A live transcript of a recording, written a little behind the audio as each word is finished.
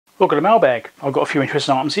Look at the mailbag. I've got a few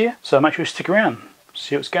interesting items here, so make sure you stick around,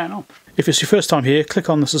 see what's going on. If it's your first time here, click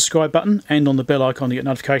on the subscribe button and on the bell icon to get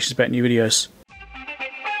notifications about new videos.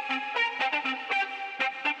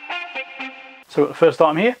 So we've got the first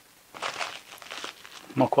item here.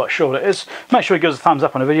 Not quite sure what it is. Make sure you give us a thumbs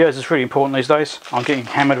up on the videos, it's really important these days. I'm getting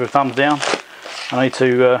hammered with thumbs down. I need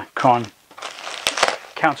to try and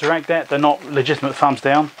counteract that. They're not legitimate thumbs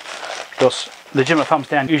down, because legitimate thumbs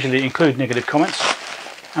down usually include negative comments.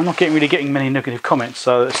 I'm not really getting many negative comments,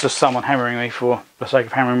 so it's just someone hammering me for the sake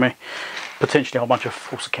of hammering me. Potentially a whole bunch of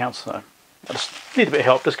false accounts, so I just need a bit of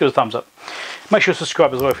help. Just give us a thumbs up. Make sure you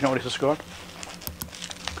subscribe as well if you're not already subscribed.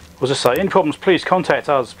 What does it say? Any problems, please contact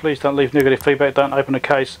us. Please don't leave negative feedback, don't open a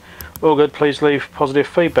case. All good, please leave positive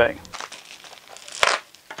feedback.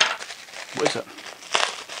 What is it?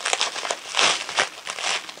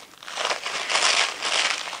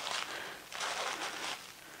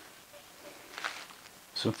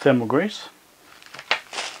 Some thermal grease.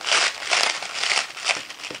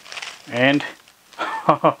 And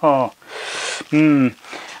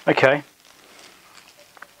okay.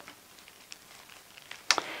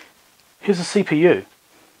 Here's a CPU.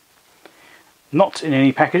 Not in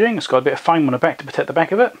any packaging, it's got a bit of foam on the back to protect the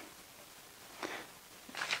back of it.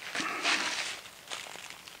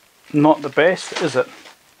 Not the best, is it?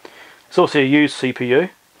 It's also a used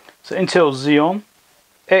CPU. It's an Intel Xeon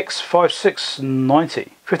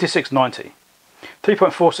X5690, 3.46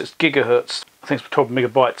 gigahertz. I think it's 12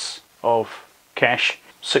 megabytes of cache,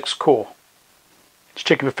 6 core. Just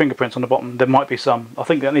checking for fingerprints on the bottom. There might be some. I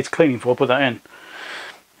think that needs cleaning before I put that in.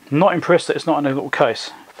 Not impressed that it's not in a little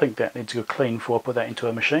case. I think that needs to go clean before I put that into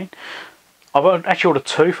a machine. I've actually ordered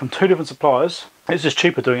two from two different suppliers. It's just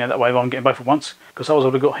cheaper doing it that way rather than getting both at once, because otherwise I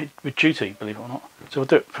would have got hit with duty, believe it or not. So if I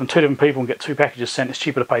do it from two different people and get two packages sent, it's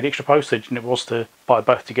cheaper to pay the extra postage than it was to buy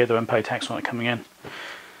both together and pay tax on it coming in.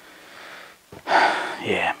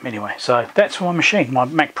 Yeah, anyway, so that's for my machine, my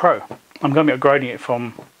Mac Pro. I'm going to be upgrading it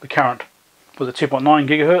from the current, was it 2.9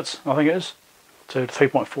 gigahertz, I think it is, to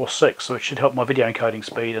 3.46, so it should help my video encoding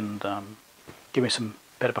speed and give me some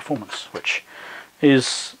better performance, which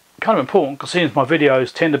is kind of important because since my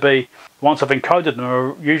videos tend to be, once I've encoded them,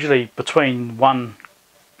 are usually between 1.5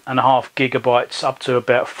 gigabytes up to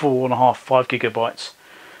about 4.5, 5 gigabytes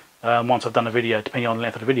once I've done a video, depending on the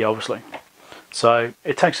length of the video obviously. So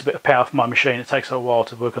it takes a bit of power from my machine, it takes a while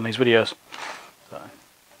to work on these videos. So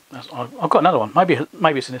I've got another one, maybe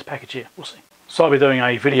it's in this package here, we'll see. So I'll be doing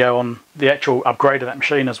a video on the actual upgrade of that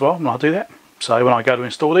machine as well when I do that. So when I go to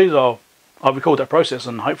install these, I'll record that process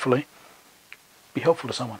and hopefully be helpful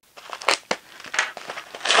to someone.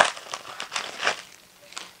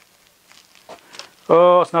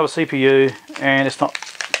 Oh, it's another CPU, and it's not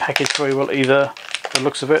packaged very well either, the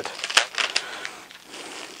looks of it.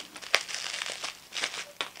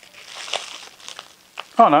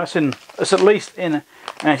 Oh no, it's at least in an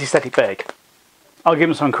anti-static bag. I'll give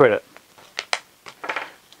them some credit.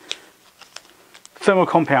 Thermal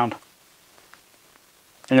compound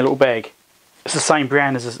in a little bag. It's the same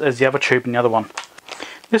brand as the other tube in the other one.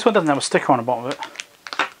 This one doesn't have a sticker on the bottom of it.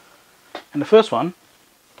 And the first one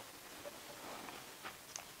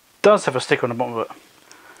does have a sticker on the bottom of it.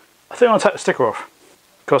 I think I'll take the sticker off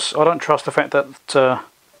because I don't trust the fact that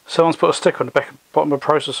someone's put a sticker on the bottom of the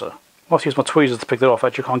processor. I'll have to use my tweezers to pick that off.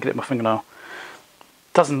 Actually, I can't get it with my fingernail.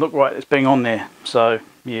 Doesn't look right it's being on there, so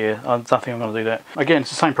yeah, I don't think I'm going to do that. Again,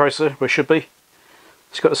 it's the same processor where it should be.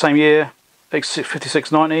 It's got the same year,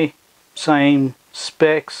 X5690, same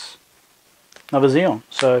specs, another Xeon.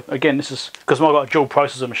 So again, this is because I've got a dual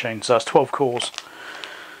processor machine, so it's 12 cores.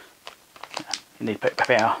 You need a bit of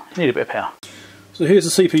power. You need a bit of power. So here's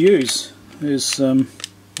the CPUs. Here's one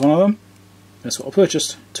of them. That's what I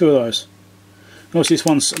purchased. Two of those. And obviously this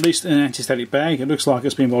one's at least in an anti-static bag. It looks like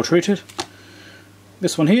it's been well treated.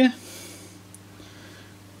 This one here,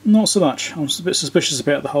 not so much. I'm a bit suspicious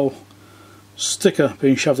about the whole sticker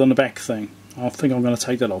being shoved on the back thing. I think I'm going to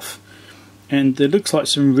take that off. And there looks like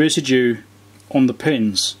some residue on the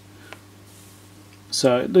pins.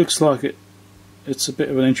 So it looks like it's a bit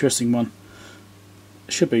of an interesting one.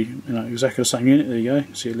 It should be, you know, exactly the same unit. There you go.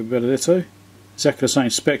 See a little bit of there too. Exactly the same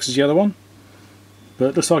specs as the other one. But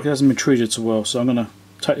it looks like it hasn't been treated so well. So I'm going to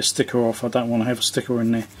take the sticker off. I don't want to have a sticker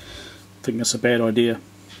in there. I think that's a bad idea.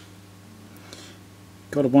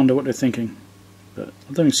 Gotta wonder what they're thinking. But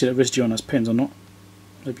I don't even see that residue on those pins or not.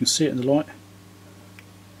 You can see it in the light.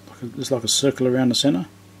 There's like a circle around the centre.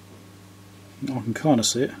 I can kind of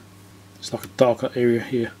see it. It's like a darker area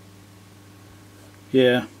here.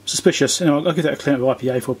 Yeah, suspicious. Anyway, I'll give that a clean up of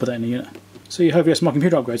IPA before I put that in the unit. So hopefully that's my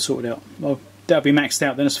computer upgrade sorted out. Well, that'll be maxed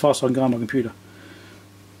out then as far as I can go on my computer.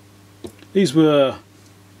 These were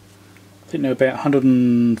think they're about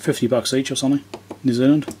 $150 each or something, New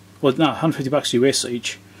Zealand. Well, no, $150 US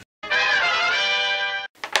each.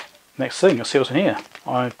 Next thing, you'll see what's in here.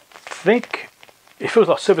 I think it feels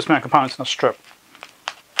like surface mount components in a strip.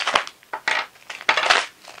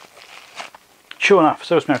 Sure enough,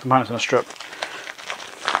 surface mount components in a strip.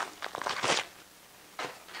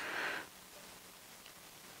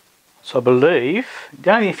 So I believe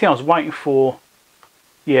the only thing I was waiting for,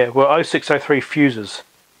 yeah, were 0603 fuses.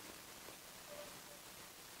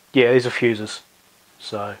 Yeah, these are fuses.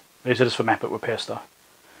 So these are just for MacBook repair stuff.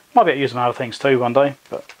 Might be able to use them on other things too one day,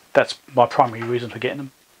 but that's my primary reason for getting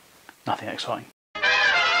them. Nothing exciting.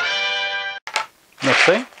 Next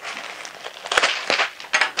thing.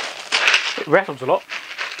 It rattles a lot.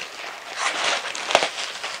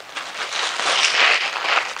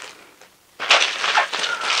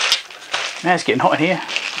 Now it's getting hot in here.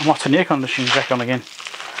 I might turn the air conditioning back on again.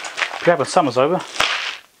 Glad when summer's over.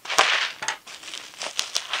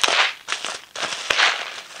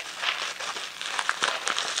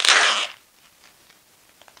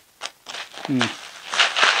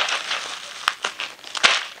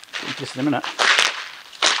 Just in a minute.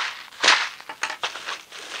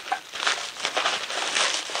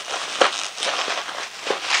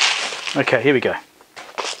 Okay, here we go.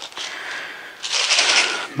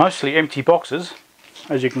 Mostly empty boxes,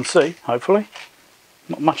 as you can see, hopefully.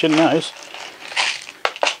 Not much in those.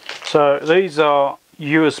 So these are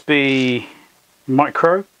USB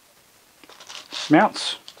micro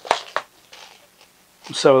mounts.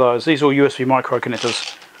 So are those. These are all USB micro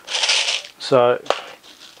connectors. So,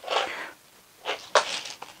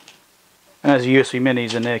 and there's USB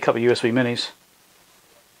minis in there, a couple of USB minis.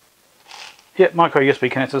 Yep, micro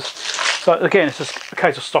USB connectors. So again, it's just a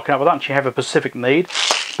case of stocking up. I don't actually have a specific need,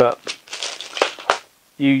 but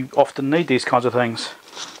you often need these kinds of things.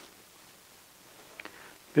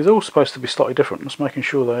 They're all supposed to be slightly different. Just making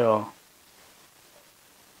sure they are.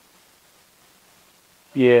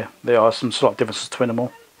 Yeah, there are some slight differences between them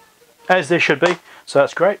all, as there should be. So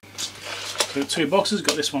that's great. Got two boxes.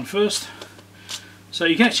 Got this one first. So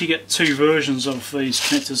you can actually get two versions of these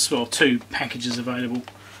connectors, well, two packages available.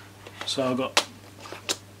 So I've got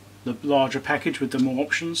the larger package with the more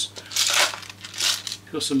options.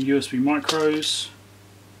 Got some USB micros,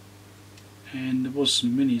 and there was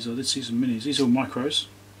some minis. I did see some minis. These are all micros,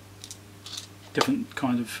 different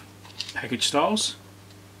kind of package styles.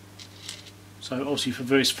 So obviously for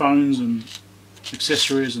various phones and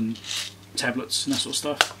accessories and tablets and that sort of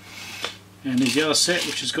stuff. And there's the other set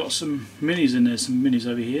which has got some minis in there, some minis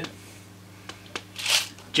over here.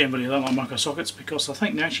 Generally I don't like micro sockets because I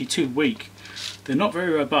think they're actually too weak. They're not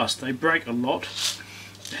very robust, they break a lot.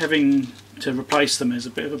 Having to replace them is a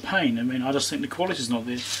bit of a pain. I mean, I just think the quality's not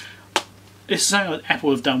there. It's something that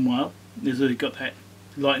Apple have done well. They've got that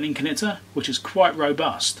lightning connector which is quite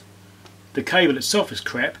robust. The cable itself is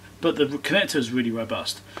crap, but the connector is really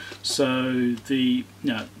robust. So they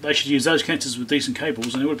should use those connectors with decent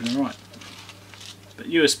cables and it would have been alright. But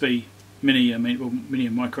USB, mini, well, mini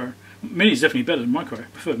and micro. Mini is definitely better than micro. I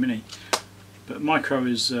prefer mini. But micro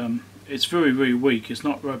is it's very, very weak. It's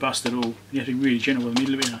not robust at all. You have to be really gentle with them.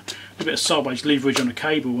 You need a little bit of sideways leverage on the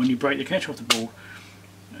cable when you break the connector off the board.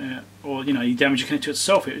 Or you damage the connector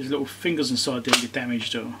itself. There's little fingers inside there get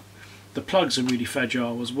damaged. Or the plugs are really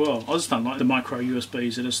fragile as well. I just don't like the micro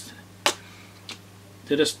USBs.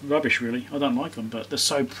 They're just rubbish, really. I don't like them, but they're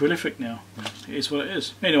so prolific now. It is what it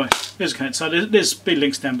is. Anyway, there's a connector. So there's be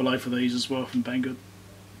links down below for these as well from Banggood.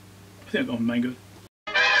 I think I've got from Banggood.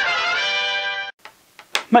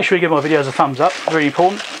 Make sure you give my videos a thumbs up, really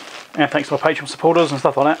important. And thanks to my Patreon supporters and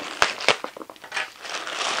stuff like that.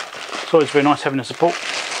 It's always very nice having the support.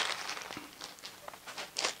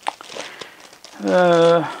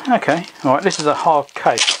 Okay, alright, this is a hard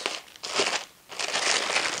case.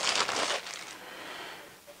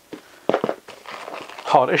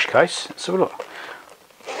 Hard-ish case. Let's have a look.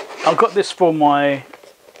 I've got this for my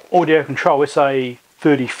audio control. It's a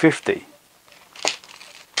 3050.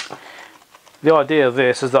 The idea of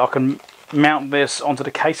this is that I can mount this onto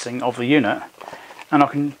the casing of the unit, and I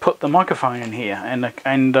can put the microphone in here and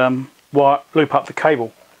loop up the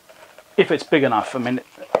cable if it's big enough. I mean,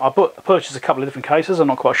 I purchased a couple of different cases. I'm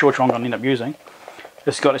not quite sure which one I'm going to end up using.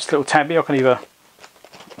 It's got this little tab here. I can either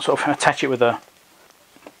sort of attach it with a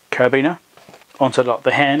carabiner onto like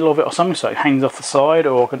the handle of it or something, so it hangs off the side,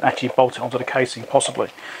 or I can actually bolt it onto the casing, possibly.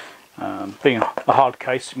 Being a hard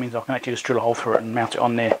case, it means I can actually just drill a hole through it and mount it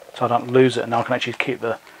on there, so I don't lose it, and I can actually keep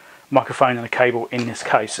the microphone and the cable in this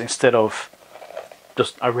case instead of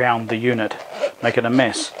just around the unit, making a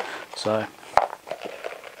mess. So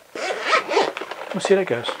we'll see how that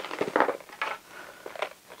goes.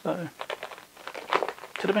 So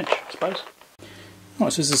to the bench, I suppose.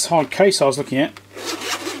 Right, so this is this hard case I was looking at.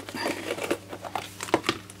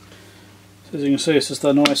 So as you can see, it's just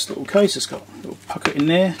a nice little case. It's got a little pocket in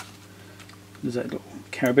there. There's that little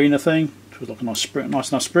carabiner thing, which was like a nice spring,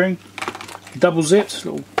 nice enough spring. Double zipped,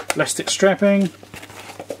 little elastic strapping.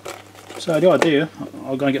 So the idea,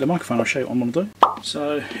 I'll go and get the microphone, I'll show you what I'm going to do.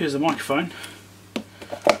 So here's the microphone.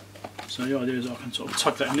 So the idea is I can sort of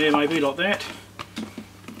tuck that in there maybe like that.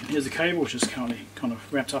 Here's the cable, which is currently kind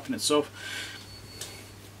of wrapped up in itself.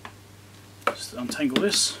 Just untangle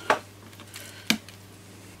this.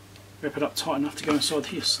 Wrap it up tight enough to go inside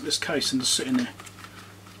this case and just sit in there.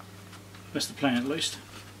 That's the plan at least.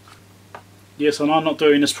 Yes, and I'm not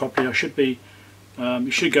doing this properly. I should be,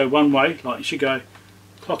 you should go one way, like you should go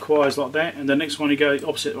clockwise like that, and the next one you go the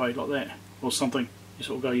opposite way like that, or something. You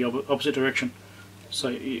sort of go the opposite direction, so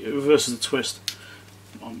it reverses the twist.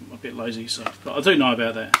 I'm a bit lazy, so but I do know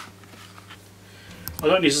about that. I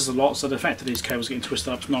don't use this a lot, so the fact that these cables getting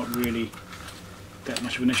twisted up is not really that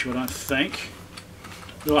much of an issue, I don't think.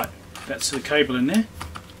 Right, that's the cable in there.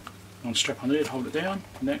 Unstrap under it, hold it down,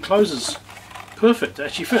 and that closes. Perfect, it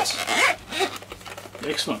actually fits.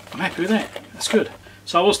 Excellent, I'm happy with that. That's good.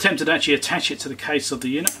 So I was tempted to actually attach it to the case of the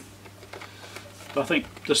unit, but I think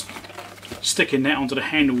just sticking that onto the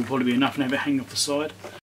handle will probably be enough and have it hang off the side.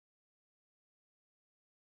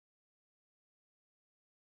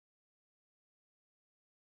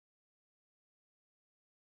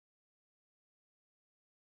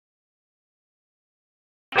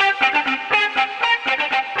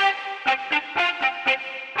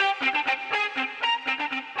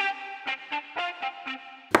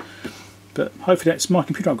 But hopefully that's my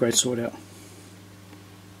computer upgrade sorted out.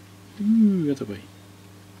 Ooh, other way.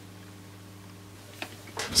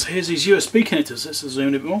 So here's these USB connectors. Let's zoom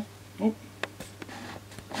in a bit more. Oh.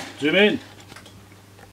 Zoom in.